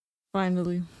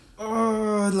Finally.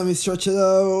 Oh, let me stretch it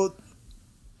out.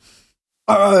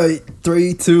 All right,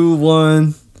 three, two,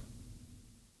 one.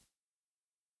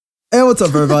 And what's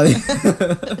up, everybody?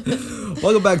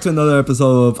 Welcome back to another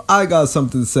episode of I Got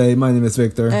Something to Say. My name is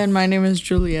Victor. And my name is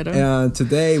Julieta. And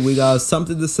today we got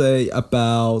something to say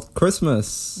about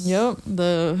Christmas. Yep,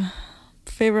 the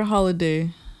favorite holiday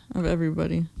of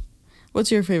everybody.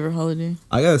 What's your favorite holiday?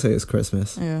 I gotta say it's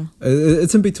Christmas. Yeah.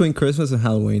 It's in between Christmas and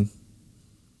Halloween.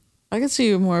 I could see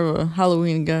you more of a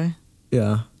Halloween guy.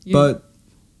 Yeah, but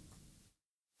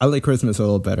I like Christmas a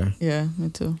little better. Yeah, me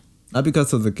too. Not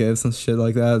because of the gifts and shit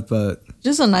like that, but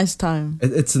just a nice time.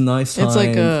 It's a nice time. It's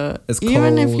like it's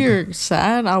even cold. if you're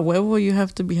sad, a huevo, you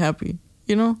have to be happy.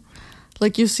 You know,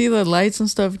 like you see the lights and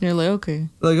stuff, and you're like, okay,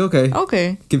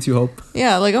 gives you hope.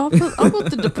 Yeah, like I'll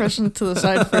put the depression to the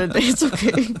side for a day. It's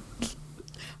okay.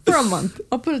 For a month,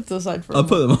 I'll put it to the side for a month.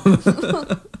 Put them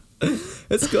on.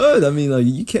 It's good. I mean, like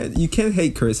you can't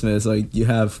hate Christmas. Like you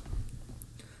have,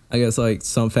 I guess, like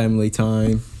some family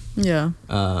time. Yeah.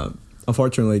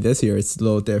 Unfortunately, this year it's a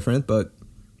little different, but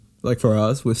like for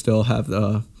us, we still have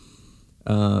the,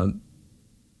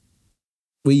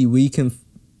 we can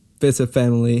visit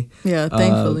family. Yeah,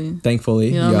 thankfully.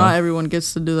 Thankfully, you know, not everyone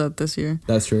gets to do that this year.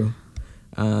 That's true.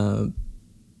 But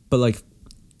like,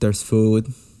 there's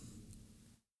food.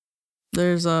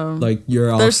 There's like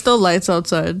you're off. There's still lights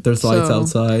outside. There's lights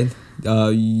outside.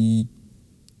 You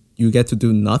get to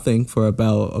do nothing for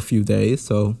about a few days,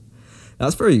 so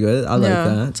that's pretty good. I like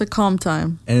that. It's a calm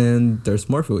time. And there's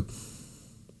more food.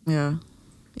 Yeah.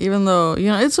 Even though, you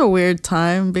know, it's a weird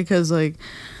time because, like,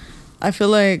 I feel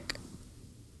like,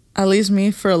 at least me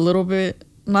for a little bit,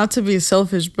 not to be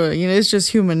selfish, but, you know, it's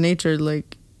just human nature.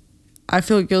 Like, I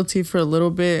feel guilty for a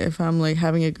little bit if I'm, like,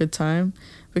 having a good time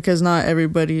because not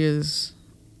everybody is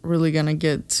really going to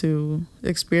get to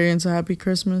experience a happy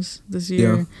Christmas this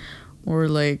year or,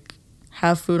 like,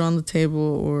 have food on the table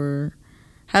or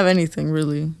have anything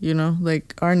really, you know,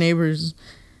 like our neighbors.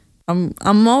 I'm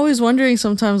always wondering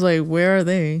sometimes, like, where are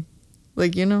they?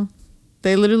 Like, you know,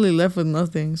 they literally left with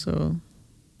nothing. So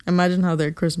imagine how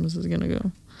their Christmas is gonna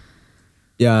go.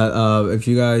 Yeah. If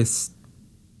you guys,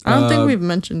 I don't think we've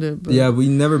mentioned it. But. Yeah, we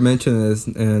never mentioned this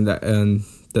in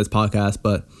this podcast,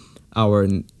 but our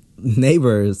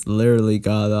neighbors literally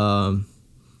got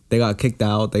they got kicked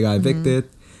out. They got evicted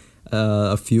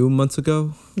a few months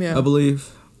ago. Yeah, I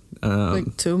believe.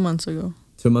 Like 2 months ago.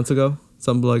 2 months ago,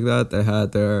 something like that. They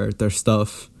had their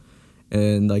stuff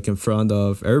and like in front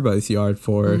of everybody's yard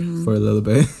for a little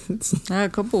bit. A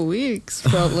couple weeks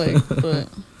felt like,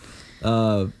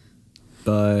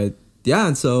 but yeah,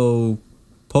 and so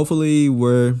hopefully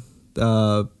we're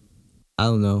I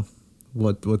don't know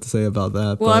what to say about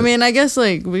that. Well, I mean, I guess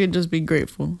like we could just be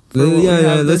grateful for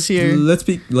this year. Let's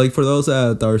be like, for those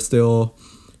that are still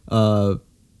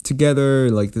together,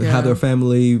 like have their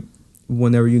family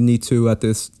whenever you need to at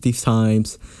these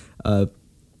times.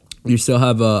 You still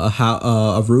have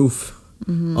a roof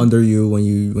under you when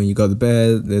you go to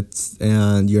bed.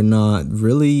 And you're not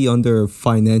really under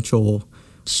financial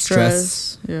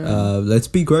stress. Let's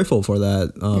be grateful for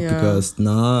that because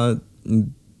not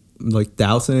like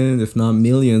thousands, if not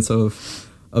millions of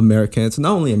Americans,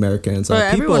 not only Americans,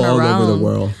 people all over the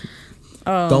world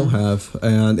don't have,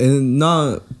 and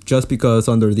not just because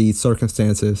under these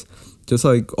circumstances, just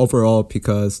like overall,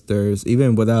 because there's,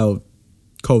 even without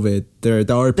COVID, there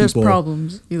are there's people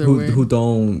problems either way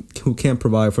who can't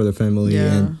provide for their family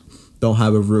and don't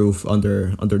have a roof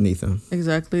underneath them.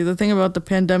 Exactly. The thing about the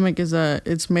pandemic is that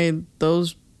it's made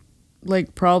those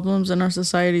like problems in our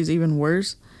societies even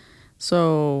worse.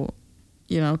 So,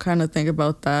 you know, kind of think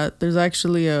about that. There's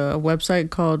actually a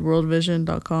website called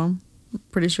worldvision.com.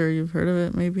 Pretty sure you've heard of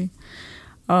it, maybe.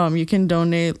 You can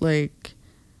donate, like,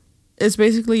 it's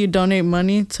basically you donate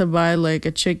money to buy like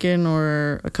a chicken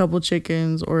or a couple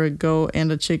chickens or a goat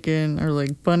and a chicken or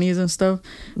like bunnies and stuff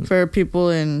for people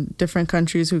in different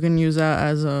countries who can use that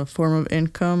as a form of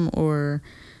income or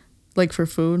like for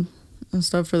food and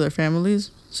stuff for their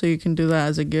families. So you can do that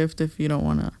as a gift if you don't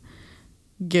want to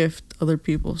gift other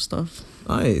people stuff.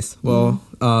 Nice. Well,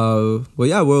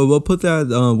 we'll put that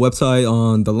website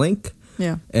on the link.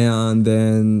 Yeah. And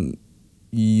then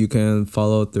you can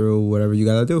follow through whatever you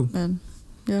gotta do.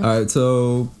 Yeah. All right.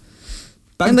 So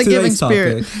back to today's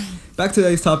topic. Back to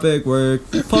today's topic. We're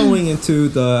following into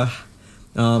the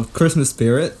Christmas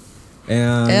spirit,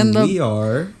 and we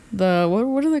are the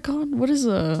what are they called? What is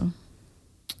the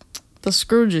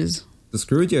Scrooges? The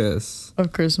Scrooges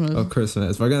of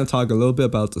Christmas. We're gonna talk a little bit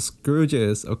about the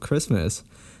Scrooges of Christmas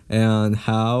and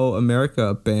how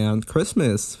America banned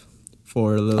Christmas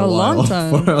for a little while. Long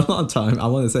time. For a long time. I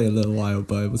want to say a little while,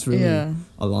 but it was really Yeah.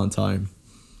 a long time.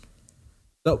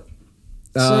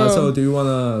 So do you want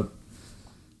to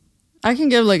I can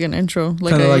give like an intro,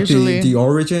 like kind of I like usually. the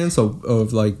origins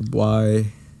of like why,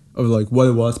 of like what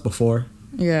it was before?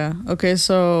 Yeah. Okay.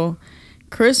 So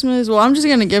Christmas. Well, I'm just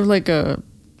gonna give like a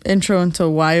intro into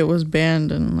why it was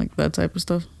banned and like that type of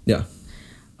stuff. Yeah.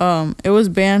 It was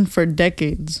banned for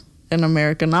decades in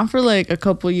America, not for like a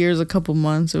couple years, a couple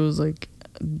months. It was like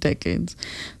decades.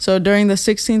 So during the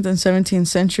 16th and 17th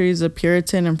centuries, the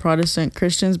Puritan and Protestant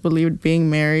Christians believed being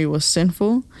merry was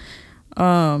sinful.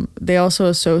 They also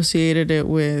associated it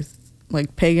with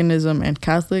like paganism and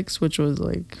Catholics, which was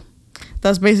like,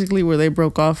 that's basically where they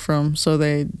broke off from. So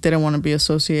they didn't want to be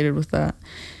associated with that.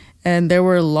 And there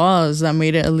were laws that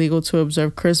made it illegal to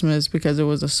observe Christmas because it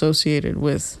was associated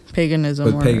with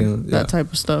paganism or that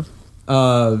type of stuff.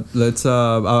 Let's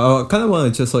I kind of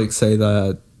want to just like say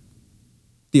that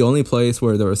the only place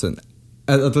where there was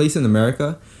at least in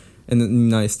America, in the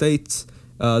United States,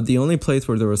 the only place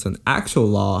where there was an actual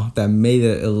law that made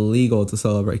it illegal to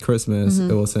celebrate Christmas,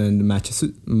 it was in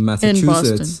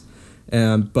Massachusetts.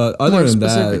 But other than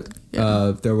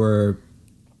that, there were.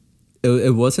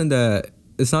 It wasn't that.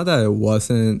 It's not that it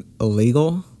wasn't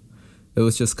illegal. It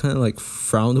was just kind of like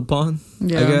frowned upon.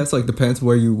 Yeah. I guess like depends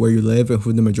where you live and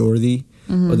who the majority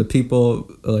or the people,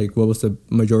 like what was the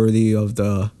majority of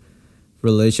the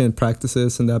religion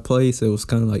practices in that place. It was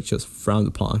kind of like just frowned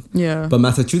upon. Yeah. But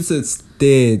Massachusetts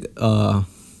did it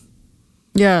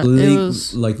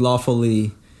was like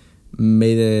lawfully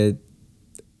made it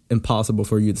impossible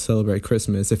for you to celebrate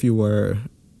Christmas if you were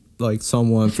like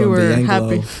someone from the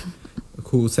Anglo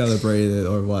who celebrated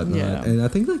or whatnot. Yeah. And I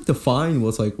think like the fine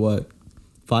was like what,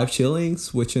 5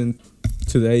 shillings, which in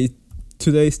today's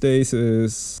days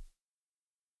is,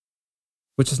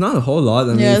 which is not a whole lot.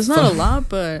 I mean, it's not a lot,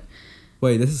 but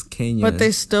wait, this is Kenya. But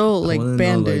they still like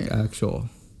banned it. Like actual.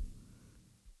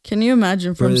 Can you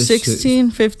imagine from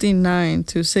 1659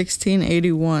 to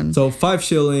 1681? So 5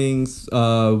 shillings,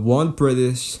 1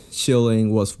 British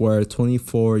shilling was worth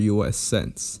 24 US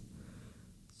cents.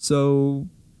 So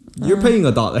you're paying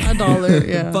 $1. $1,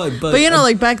 yeah. but you know,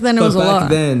 like back then it was a lot. Back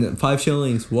then, 5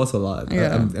 shillings was a lot.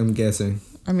 Yeah. I'm guessing.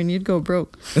 I mean, you'd go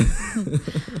broke.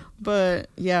 But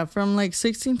yeah, from like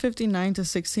 1659 to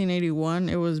 1681,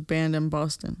 it was banned in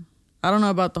Boston. I don't know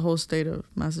about the whole state of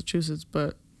Massachusetts,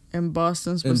 but in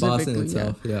Boston specifically. In Boston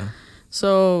itself, yeah.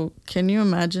 So can you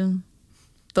imagine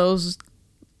those?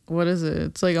 What is it?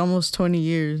 It's like almost 20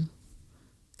 years.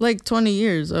 Like 20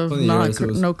 years of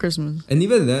no Christmas. And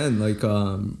even then, like,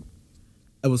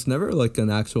 it was never like an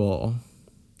actual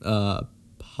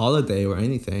holiday or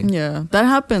anything. Yeah, that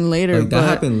happened later. Like that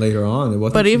happened later on. It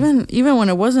wasn't. But even when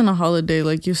it wasn't a holiday,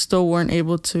 like you still weren't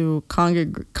able to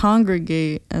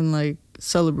congregate and like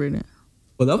celebrate it.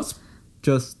 Well, that was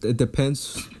just, it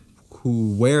depends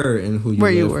where and who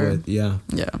you live with. Yeah.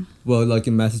 Yeah. Well, like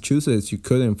in Massachusetts, you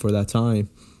couldn't for that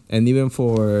time, and even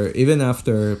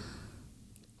after.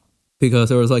 Because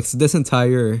there was like this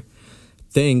entire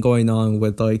thing going on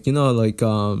with like, you know, like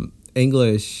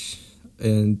English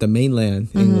in the mainland,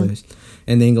 English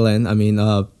in England. I mean,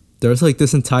 there was like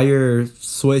this entire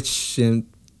switch and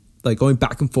like going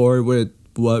back and forth with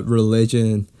what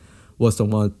religion was the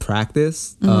one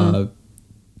practiced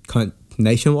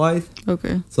nationwide.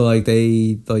 Okay. So like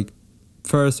they like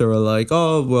first they were like,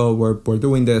 oh well, we're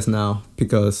doing this now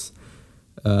because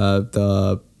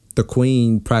the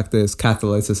Queen practiced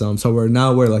Catholicism, so we're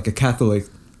like a Catholic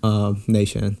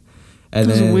nation. And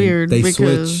that's then weird they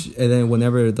switch, and then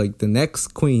whenever like the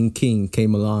next king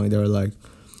came along, they were like,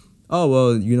 "Oh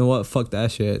well, you know what? Fuck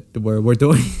that shit. We're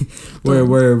doing,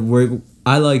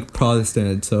 I like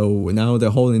Protestant, so now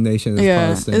the whole nation is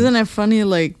Protestant." Isn't it funny?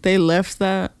 Like they left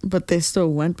that, but they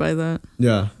still went by that.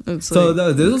 Yeah. So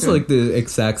this was like the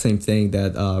exact same thing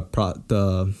that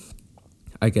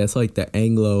I guess like the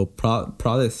Anglo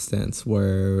Protestants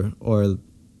were, or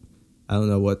I don't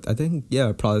know what, I think,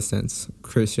 Protestants,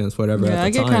 Christians, whatever. Yeah,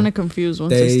 at the time. I get kind of confused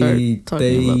once they start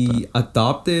talking about that. They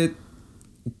adopted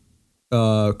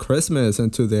Christmas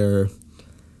into their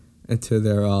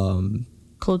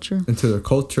culture,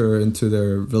 into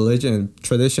their religion,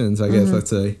 traditions, I guess, let's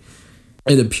say.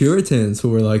 And the Puritans, who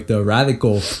were like the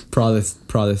radical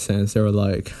Protestants, they were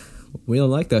like, we don't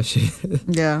like that shit.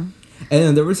 Yeah.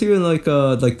 And there was even like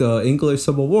the English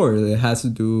Civil War. It has to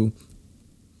do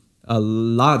a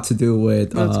lot to do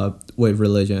with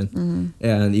religion.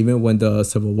 And even when the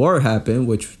Civil War happened,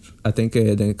 which I think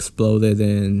it exploded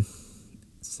in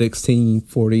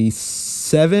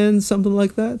 1647, something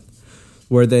like that,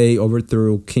 where they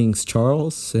overthrew King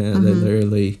Charles and they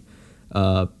literally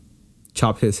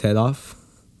chop his head off.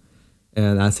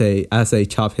 And as they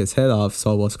chop his head off,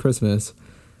 so was Christmas.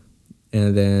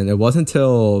 And then it wasn't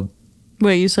until...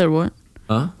 Wait, you said what?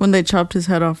 Huh? When they chopped his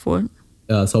head off, what?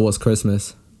 So was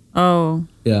Christmas. Oh.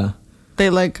 Yeah. They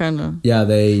like kind of... Yeah,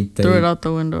 they threw it out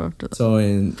the window after that. So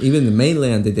even the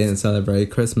mainland, they didn't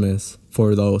celebrate Christmas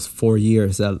for those 4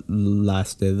 years that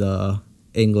lasted the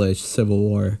English Civil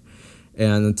War.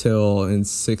 And until in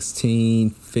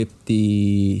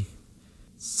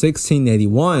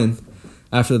 1681,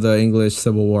 after the English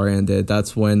Civil War ended,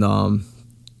 that's when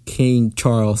King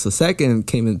Charles II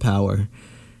came in power.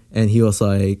 And he was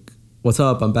like, what's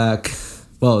up? I'm back.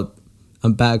 Well,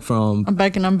 I'm back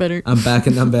and I'm better. I'm back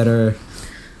and I'm better.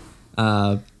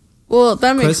 Well,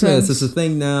 that makes sense. Christmas is a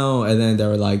thing now. And then they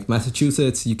were like,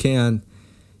 Massachusetts, you can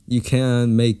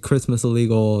make Christmas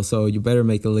illegal, so you better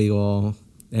make it legal.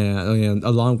 And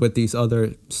along with these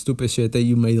other stupid shit that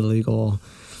you made illegal.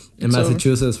 And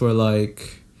Massachusetts were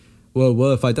like, well,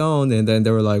 what if I don't? And then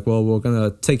they were like, well, we're going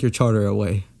to take your charter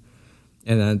away.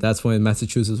 And then that's when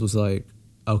Massachusetts was like,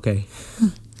 okay.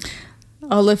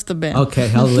 I'll lift the ban. Okay,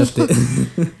 I'll lift it.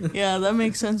 Yeah, that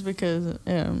makes sense because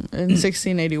in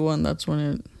 1681, that's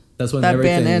when that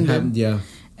ban ended. Happened, yeah.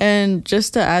 And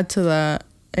just to add to that,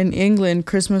 in England,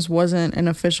 Christmas wasn't an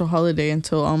official holiday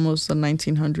until almost the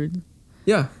 1900s.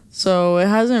 Yeah. So it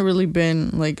hasn't really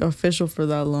been like official for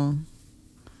that long.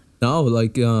 No,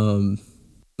 like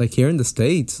here in the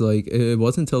States, like it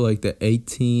wasn't until like the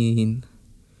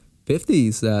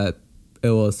 1850s that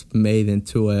it was made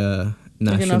into a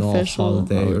national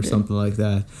holiday or something like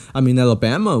that. I mean,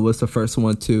 Alabama was the first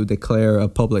one to declare a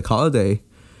public holiday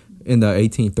in the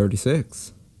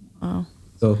 1836. Wow.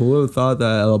 So who would have thought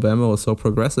that Alabama was so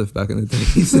progressive back in the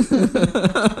days?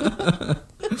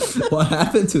 What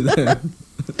happened to them?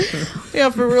 Yeah,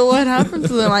 for real, what happened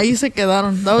to them? Ahí se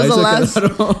quedaron. That was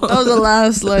the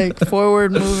last like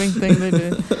forward moving thing they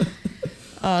did.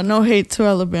 No hate to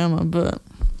Alabama, but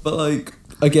like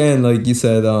again, like you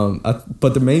said,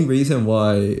 but the main reason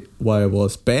why it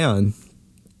was banned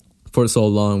for so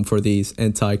long for these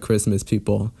anti-Christmas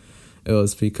people, it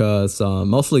was because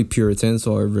mostly Puritans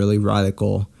or really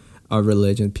radical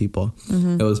religion people.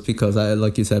 Mm-hmm. It was because,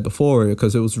 like you said before,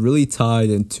 because it was really tied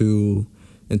into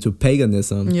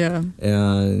paganism. Yeah.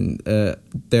 And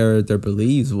their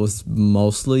beliefs was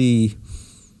mostly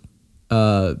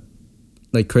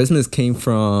like Christmas came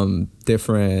from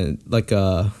different like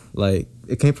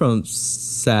it came from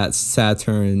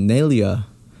Saturnalia,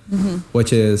 mm-hmm.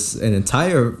 which is an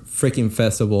entire freaking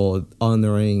festival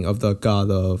honoring of the god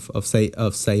of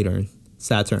Saturn.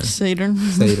 Saturn. Saturn.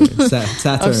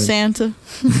 Saturn. Of Santa.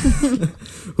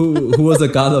 who was a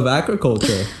god of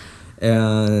agriculture.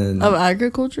 And of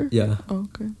agriculture? Yeah. Oh,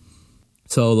 okay.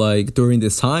 So like during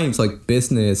these times, like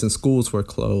business and schools were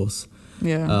closed.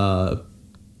 Yeah.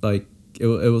 Like it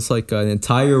was like an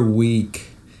entire week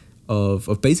of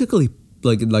basically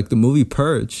like the movie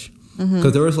Purge,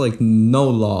 because there was like no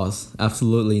laws,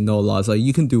 absolutely no laws. Like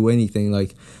you can do anything.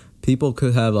 Like people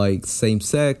could have like same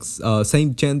sex,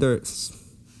 same gender.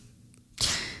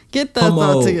 Get that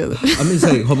thought together. I'm gonna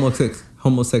say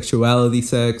homosexuality,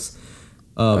 sex.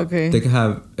 Okay. They could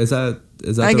have. Is that?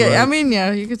 I mean,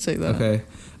 yeah, you could say that. Okay.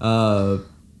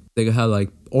 They could have like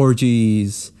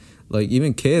orgies. Like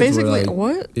even kids. Basically, were, like,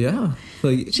 what? Yeah.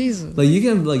 Like Jesus. Like you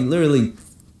can like literally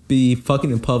be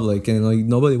fucking in public and like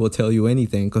nobody will tell you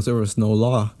anything because there was no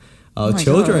law.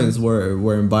 Children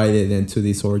were invited into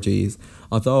these orgies.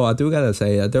 Although I do gotta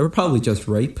say that they were probably just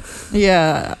rape.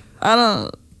 Yeah,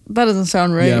 that doesn't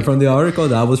sound right. Yeah, from the article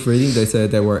that I was reading, they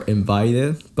said they were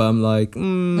invited, but I'm like,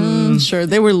 sure,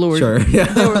 they were lured. Sure, yeah,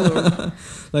 they were lured.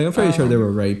 Like I'm pretty sure they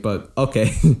were raped, but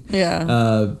okay.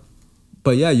 Yeah.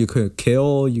 But yeah, you could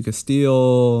kill, you could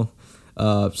steal.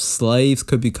 Slaves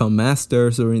could become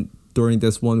masters during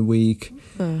this 1 week.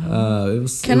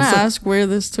 Can I ask where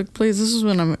this took place? This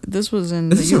was in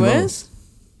the U.S.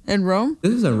 In Rome.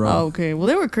 This is in Rome. Oh, okay. Well,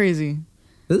 they were crazy.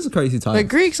 This is a crazy time. The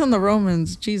Greeks and the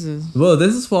Romans, Jesus. Well,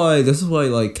 this is why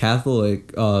like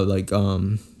Catholic,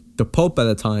 the Pope at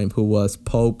the time, who was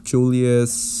Pope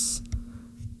Julius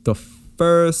the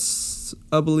First,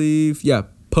 I believe. Yeah,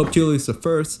 Pope Julius the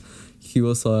First. He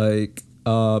was like,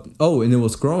 and it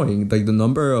was growing. Like the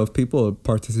number of people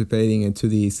participating into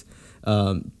these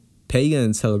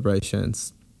pagan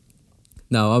celebrations.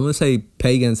 Now I'm gonna say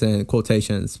pagans in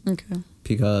quotations, okay,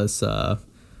 because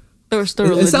they were still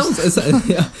religious.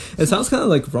 It sounds kind of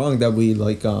like wrong that we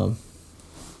like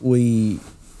we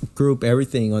group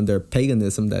everything under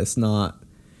paganism that has really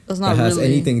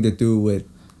anything to do with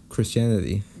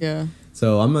Christianity. Yeah.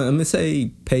 So I'm gonna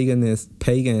say pagan in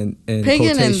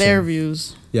their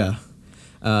views. Yeah.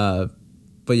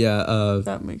 But But yeah,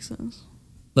 that makes sense.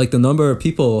 like the number of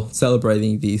people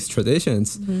celebrating these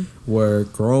traditions were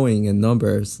growing in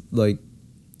numbers. Like,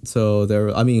 so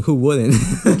there. I mean, who wouldn't?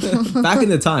 Back in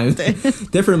the time,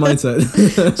 different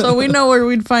mindset. So we know where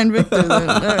we'd find Victor then.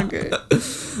 Okay.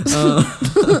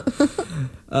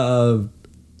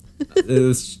 It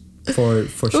was for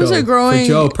It was a growing, for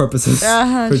joke purposes. For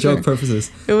sure. joke purposes.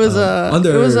 It was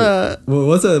under. It was a.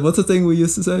 What's the thing we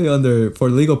used to say for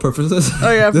legal purposes?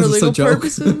 Oh yeah, for This is a legal joke.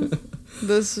 purposes.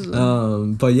 This is.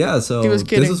 But yeah, so He was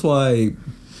kidding. this is why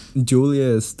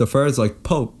Julius the First, like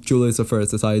Pope Julius the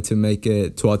First, decided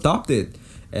to adopt it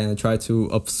and try to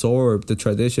absorb the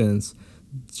traditions,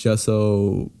 just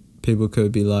so people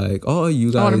could be like, oh,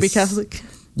 you guys, I want to be Catholic.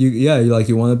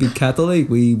 You want to be Catholic.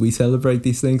 We celebrate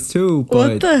these things too, but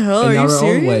What the hell? in Are you our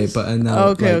own way. serious? But in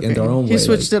their own way. He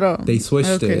switched it up. They switched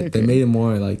Okay, it. They okay. made it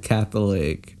more like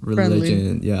Catholic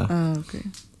religion. Yeah. Oh, okay.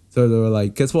 So they were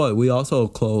like, guess what? We also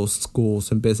closed schools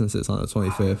and businesses on the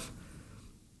 25th.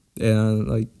 And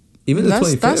like, even the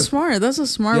 25th. That's smart. That's a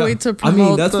smart Yeah. way to I mean,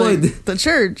 promote that's why the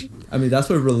church. I mean, that's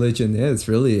what religion is,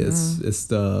 really. It's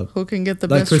the... Who can get the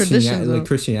like best traditions? Like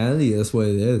Christianity is what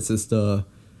it is. It's the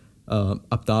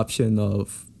adoption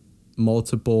of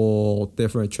multiple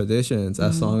different traditions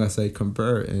as long as they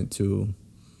convert into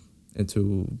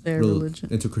their religion,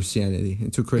 into Christianity,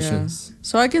 into Christians. Yeah.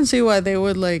 So I can see why they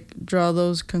would like draw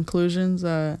those conclusions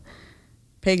that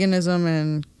paganism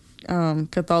and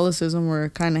Catholicism were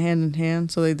kind of hand in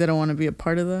hand, so they didn't want to be a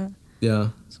part of that. Yeah.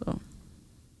 So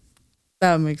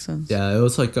that makes sense. Yeah, it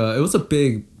was like it was a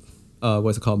big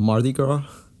what's it called, Mardi Gras.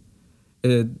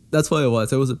 That's what it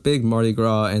was. It was a big Mardi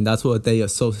Gras, and that's what they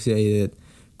associated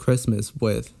Christmas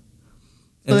with.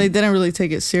 So they didn't really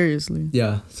take it seriously.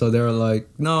 Yeah, so they were like,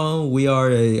 no, we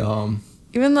are a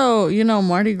even though, you know,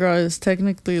 Mardi Gras is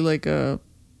technically like a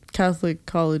Catholic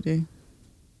holiday.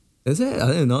 Is it? I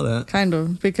didn't know that. Kind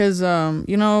of, because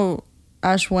you know,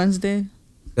 Ash Wednesday.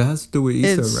 It has to do with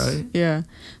Easter, right? Yeah.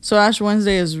 So Ash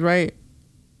Wednesday is right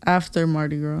after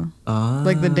Mardi Gras.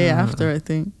 Like the day after, I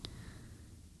think.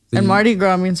 And Mardi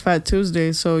Gras means Fat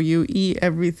Tuesday, so you eat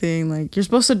everything. Like, you're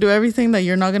supposed to do everything that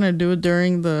you're not going to do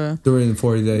during the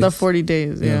 40 days. The 40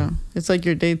 days, yeah. It's like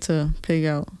your day to pig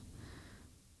out.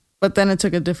 But then it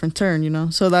took a different turn, you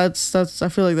know? So that's I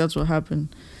feel like that's what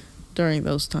happened during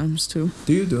those times, too.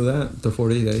 Do you do that, the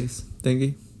 40 days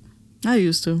thingy? I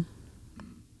used to.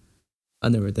 I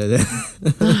never did it.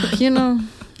 You know,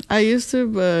 I used to,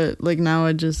 but, like, now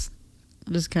I just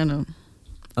kind of...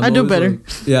 I do better.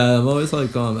 Like, yeah, I'm always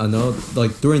like, I know,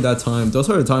 like, during that time, those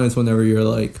are the times whenever you're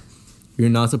like, you're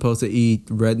not supposed to eat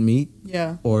red meat.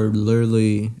 Yeah. Or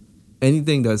literally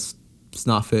anything that's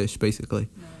not fish, basically.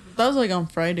 That was like on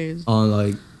Fridays. On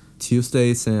like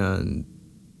Tuesdays and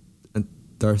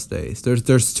Thursdays.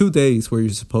 There's 2 days where you're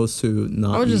supposed to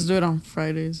not I would eat. just do it on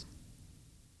Fridays.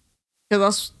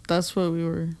 Yeah, that's what we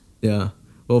were. Yeah.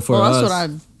 Well, for us,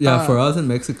 that's what for us in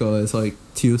Mexico, it's like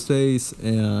Tuesdays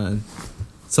and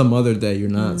some other day you're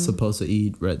not supposed to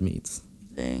eat red meats.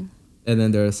 Dang. And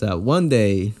then there's that one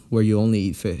day where you only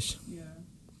eat fish.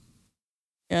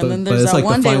 Yeah, and then there's that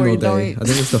one day where you don't eat. I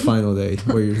think it's the final day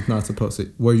where you're not supposed to,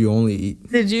 where you only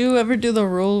eat. Did you ever do the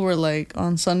rule where, like,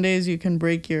 on Sundays you can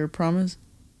break your promise?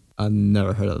 I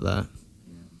never heard of that.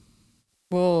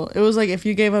 Well, it was like if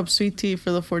you gave up sweet tea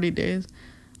for the 40 days,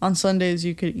 on Sundays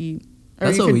you could eat. Or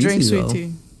That's you so could easy, drink sweet though.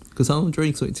 tea. Because I don't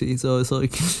drink sweet tea, so it's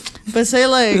like... But say,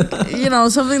 like, you know,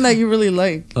 something that you really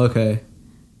like. Okay.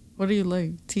 What do you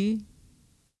like? Tea?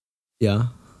 Yeah.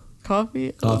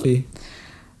 Coffee? Coffee.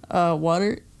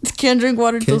 Water? Can't drink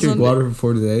water till Can't drink Sunday. water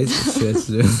for 40 days? Shit,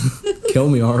 dude. Kill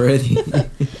me already.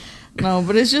 No,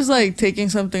 but it's just like taking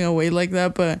something away like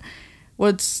that. But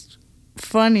what's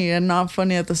funny and not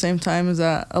funny at the same time is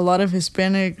that a lot of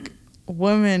Hispanic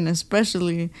women,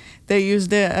 especially, they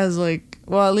used it as like,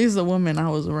 well, at least the women I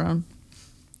was around,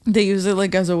 they use it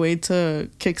like as a way to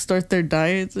kickstart their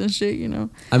diets and shit, you know?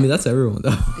 I mean, that's everyone,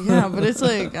 though. Yeah, but it's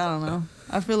like, I don't know.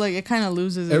 I feel like it kind of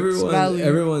loses its value.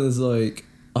 Everyone is like,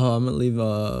 oh, I'm gonna leave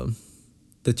the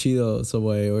Cheetos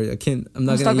away, or I'm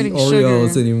not gonna eat Oreos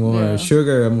sugar anymore. Yeah.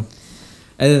 Sugar. And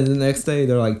then the next day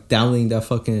they're like downing that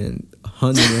fucking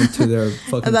honey into their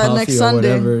fucking that coffee next or Sunday,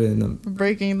 whatever, and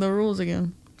breaking the rules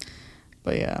again.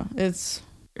 But yeah, it's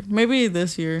maybe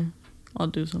this year I'll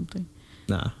do something.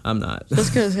 Nah, I'm not.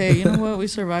 Just because, hey, you know what? We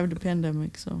survived the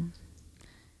pandemic, so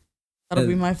that'll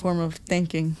be my form of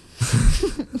thanking.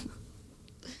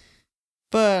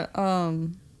 But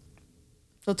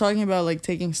so talking about like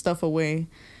taking stuff away,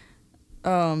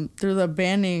 through the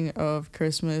banning of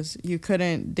Christmas, you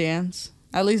couldn't dance,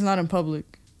 at least not in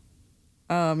public.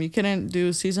 You couldn't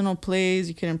do seasonal plays.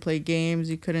 You couldn't play games.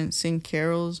 You couldn't sing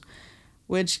carols,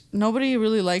 which nobody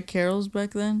really liked carols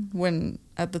back then. When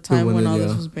at the time when all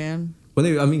this was banned.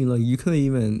 I mean, like you couldn't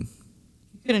even.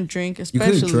 You couldn't drink,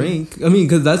 especially. You couldn't drink. I mean,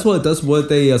 because that's what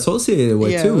they associated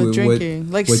with too. With drinking,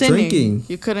 like with sinning. Drinking.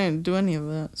 You couldn't do any of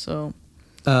that. So.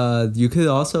 You could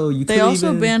also. They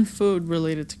also banned food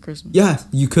related to Christmas. Yeah,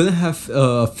 you couldn't have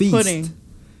a feast. Pudding.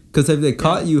 Because if they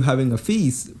caught you having a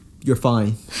feast, you're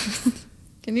fine.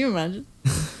 Can you imagine?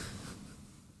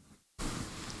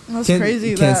 That's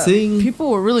crazy. Can't sing. People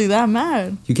were really that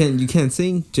mad. You can't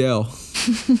sing. Jail.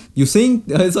 You sing.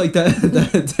 It's like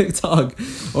that TikTok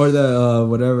or the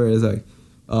whatever. It's like,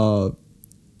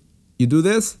 you do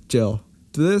this, jail.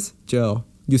 Do this, jail.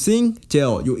 You sing,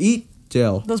 jail. You eat,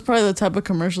 jail. That's probably the type of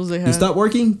commercials they have. You stop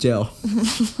working, jail.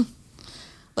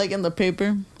 Like in the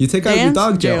paper. You take out your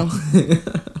dog, jail.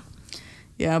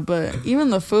 Yeah, but even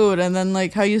the food, and then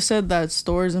like how you said that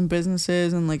stores and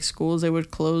businesses and like schools, they would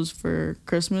close for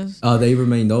Christmas. They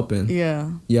remained open.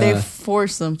 Yeah. They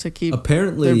forced them to keep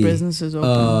their businesses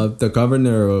open. The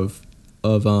governor of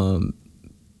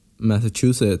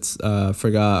Massachusetts,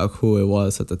 forgot who it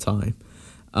was at the time.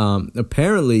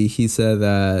 Apparently, he said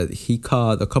that he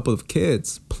caught a couple of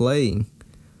kids playing,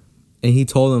 and he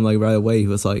told them like right away. He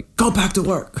was like, "Go back to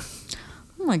work."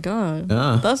 Oh my God.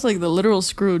 Yeah. That's like the literal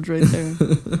Scrooge right there.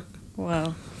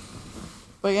 Wow.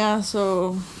 But yeah,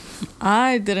 so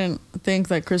I didn't think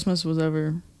that Christmas was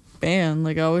ever banned.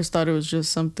 Like I always thought it was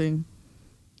just something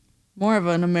more of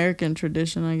an American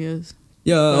tradition, I guess.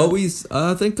 Yeah,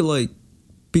 I think like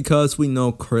because we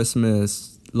know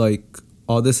Christmas, like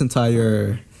all this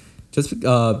entire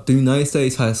the United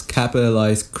States has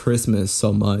capitalized Christmas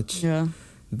so much. Yeah.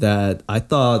 That I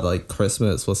thought like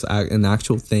Christmas was an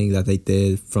actual thing that they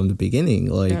did from the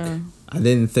beginning. Like I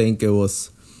didn't think it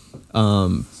was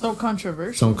so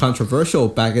controversial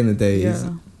back in the days.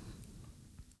 Yeah.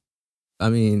 I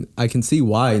mean, I can see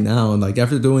why now, and like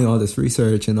after doing all this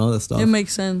research and all this stuff, it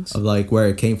makes sense of like where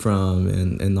it came from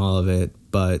and all of it.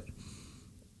 But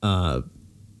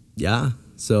yeah.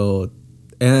 So,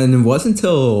 and it wasn't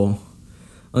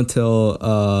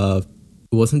until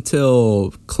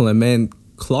Clement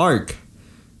Clark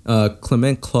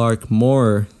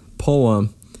Moore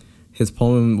poem. His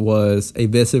poem was A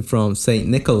Visit from St.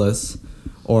 Nicholas,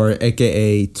 or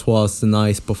aka 'Twas the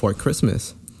Night Before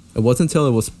Christmas. It wasn't until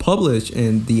it was published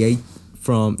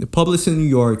published in New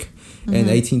York in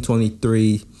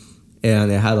 1823,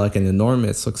 and it had like an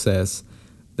enormous success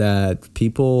that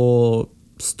people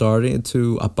started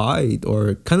to abide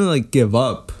or kind of like give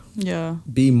up. Yeah.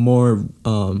 Be more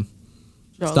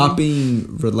stop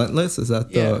being relentless. Is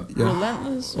that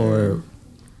relentless? Or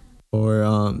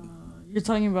you're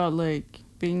talking about like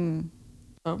being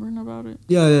stubborn about it?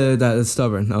 Yeah, that is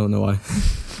stubborn. I don't know why.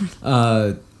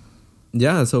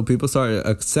 Yeah, so people started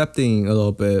accepting a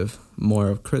little bit more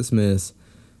of Christmas.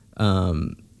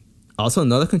 Also,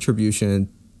 another contribution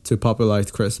to popularize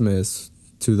Christmas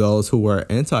to those who were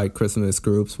anti-Christmas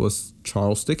groups was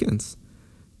Charles Dickens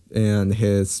and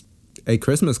his A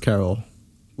Christmas Carol,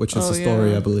 which is a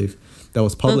story, I believe, that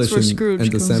was published in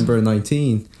December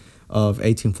 19 of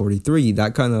 1843.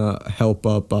 That kind of help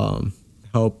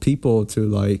people to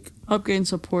like gain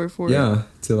support for it. Yeah,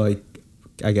 to like,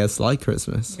 I guess, like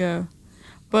Christmas. Yeah,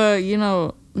 but you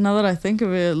know, now that I think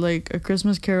of it, like A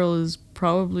Christmas Carol is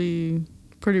probably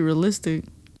pretty realistic.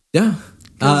 Yeah.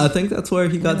 I think that's where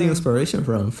he got the inspiration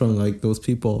from like those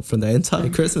people, from the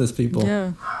anti-Christmas people.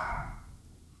 Yeah.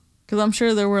 Because I'm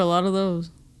sure there were a lot of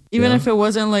those. Even if it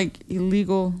wasn't like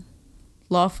illegal,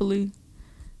 lawfully,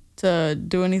 to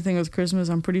do anything with Christmas,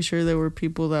 I'm pretty sure there were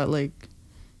people that like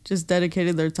just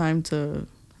dedicated their time to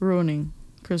ruining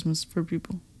Christmas for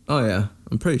people. Oh yeah,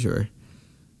 I'm pretty sure.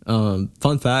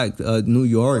 Fun fact, New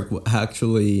York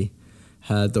actually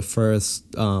had the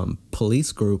first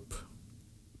police group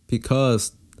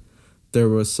because there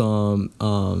was some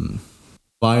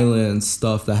violent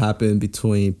stuff that happened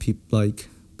between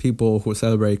people who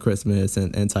celebrate Christmas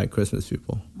and anti-Christmas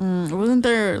people. Wasn't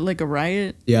there like a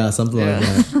riot? Yeah, something like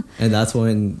that. And that's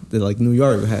when New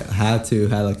York had to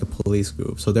have like a police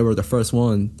group. So they were the first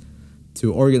one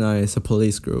to organize a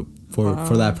police group for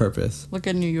that purpose. Look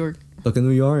at New York. I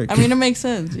mean, it makes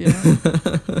sense, you know.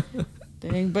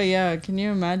 Dang, but yeah, can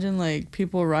you imagine like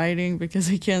people rioting because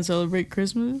they can't celebrate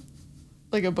Christmas?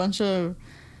 Like a bunch of.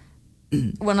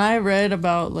 When I read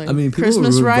about like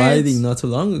Christmas people were riots, rioting not too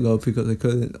long ago because they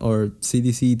couldn't, or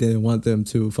CDC didn't want them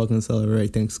to fucking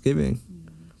celebrate Thanksgiving.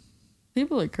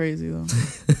 People are crazy though.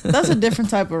 That's a different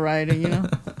type of rioting, you know.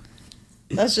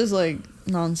 That's just like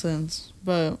nonsense.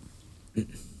 But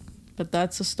But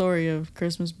that's the story of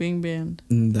Christmas being banned.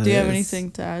 That Do you have is. anything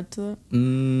to add to that?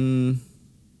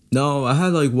 No, I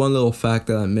had like one little fact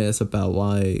that I missed about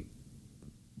why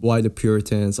the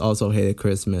Puritans also hated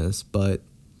Christmas, but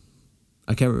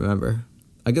I can't remember.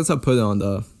 I guess I'll put it on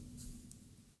the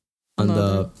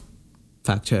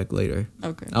fact check later.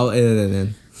 Okay. I'll edit it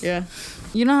in. Yeah.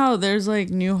 You know how there's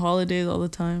like new holidays all the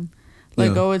time?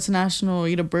 Like, Yeah. oh, it's National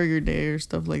Eat a Burger Day or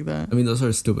stuff like that. I mean, those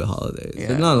are stupid holidays. Yeah.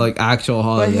 They're not like actual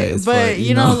holidays. But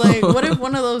you know, like, what if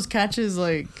one of those catches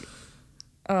like,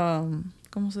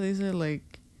 ¿cómo se dice?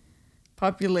 Like,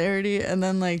 popularity, and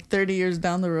then like 30 years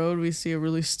down the road, we see a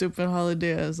really stupid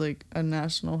holiday as like a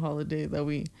national holiday that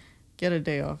we get a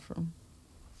day off from.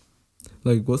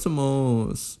 Like, what's the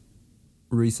most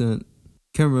recent?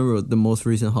 Can't remember the most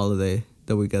recent holiday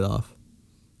that we get off.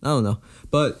 I don't know,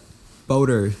 but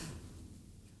voter.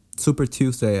 Super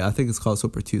Tuesday, I think it's called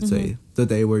Super Tuesday, the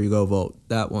day where you go vote.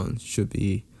 That one should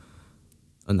be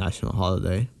a national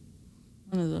holiday.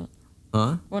 When is that?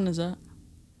 Huh? When is that?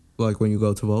 Like when you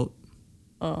go to vote?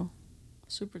 Oh,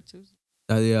 Super Tuesday.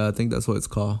 Yeah, I think that's what it's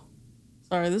called.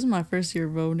 Sorry, this is my first year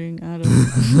voting.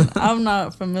 I'm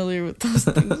not familiar with those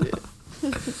things yet.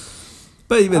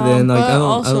 But even then, like, but I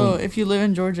also, don't. if you live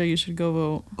in Georgia, you should go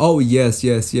vote. Oh yes.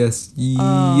 Yes,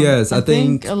 I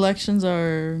think elections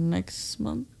are next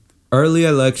month. early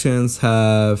elections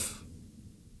have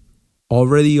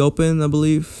already opened, I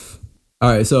believe. All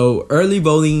right, so early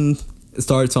voting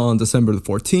starts on December the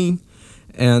 14th,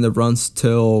 and it runs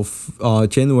till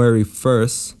January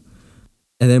 1st.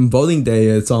 And then voting day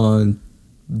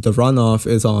the runoff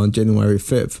is on January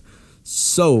 5th.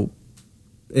 So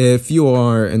if you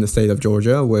are in the state of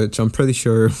Georgia, which I'm pretty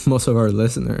sure most of our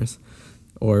listeners,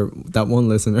 or that one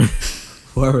listener,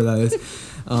 whoever that is,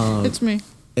 it's me,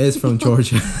 is from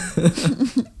Georgia,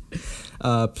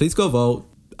 please go vote.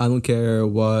 I don't care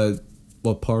what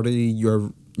party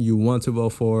you want to vote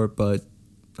for, but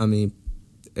I mean,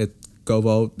 go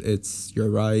vote. It's your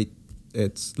right.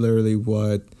 It's literally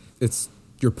it's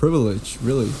your privilege,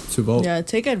 really, to vote. Yeah,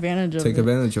 take advantage of it. Take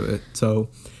advantage of it. So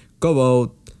go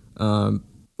vote.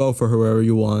 Vote for whoever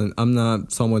you want. I'm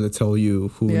not someone to tell you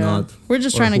who not. We're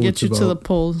just trying to get you to the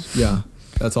polls. Yeah,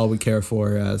 that's all we care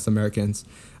for as Americans.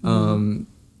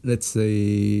 Let's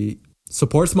see.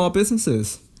 Support small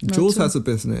businesses. Jules has a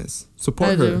business.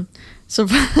 Support her. So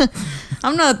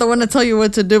I'm not the one to tell you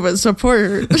what to do, but support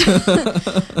her.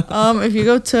 If you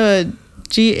go to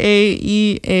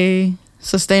GAEA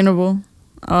Sustainable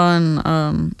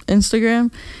on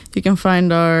Instagram, you can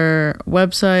find our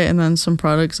website and then some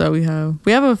products that we have.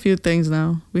 We have a few things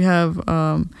now. We have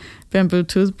bamboo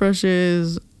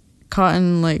toothbrushes,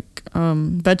 cotton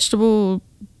vegetable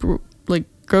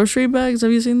grocery bags.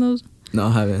 Have you seen those? No,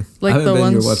 I haven't. Like I haven't the been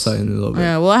on ones, your website in a little bit.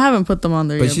 Yeah, well, I haven't put them on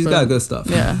there yet. But she's got good stuff.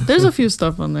 Yeah, there's a few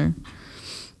stuff on there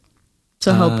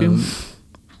to help you.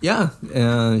 Yeah,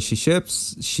 and she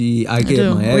ships. I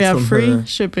get my eggs from her. We have free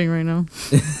shipping right now.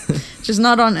 Just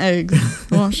not on eggs.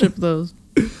 We won't ship those.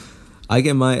 I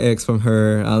get my eggs from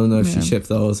her. I don't know if she shipped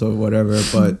those or whatever,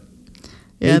 but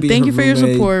yeah, thank you for your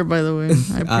support, by the way.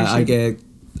 I appreciate I get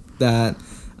that.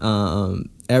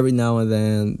 Every now and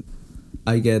then,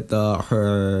 I get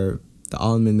the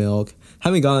almond milk.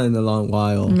 Haven't gotten it in a long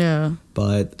while. Yeah.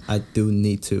 But I do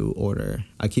need to order.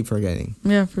 I keep forgetting.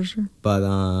 Yeah, for sure. But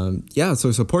yeah,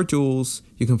 so support Jules.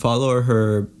 You can follow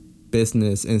her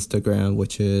business Instagram,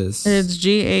 which is... It's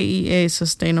GAEA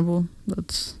Sustainable.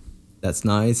 That's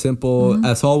nice. Simple.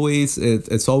 As always,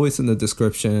 it's always in the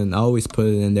description. I always put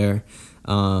it in there.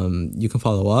 You can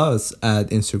follow us at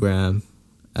Instagram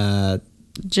at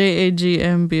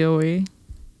JAGMBOA.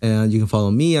 And you can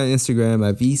follow me on Instagram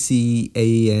at VCANONGO.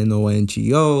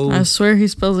 I swear he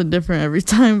spells it different every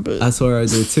time, but I swear I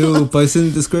do too. But it's in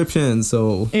the description,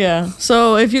 so yeah.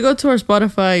 So if you go to our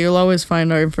Spotify, you'll always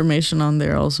find our information on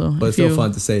there also. But it's still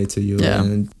fun to say it to you. Yeah.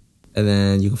 And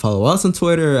then you can follow us on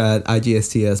Twitter at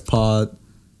IGSTSPod.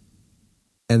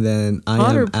 And then I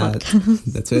am at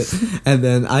that's it. And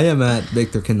then I am at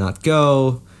Victor Cannot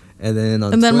Go. And then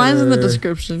on Twitter, mine's in the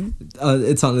description.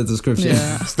 It's on the description.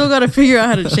 Yeah. Still got to figure out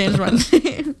how to change my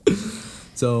name.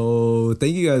 So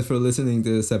thank you guys for listening to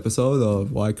this episode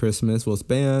of Why Christmas Was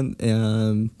Banned.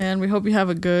 And we hope you have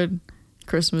a good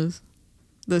Christmas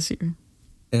this year.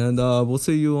 And we'll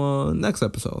see you on next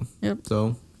episode. Yep.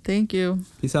 So thank you.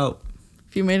 Peace out.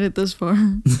 If you made it this far.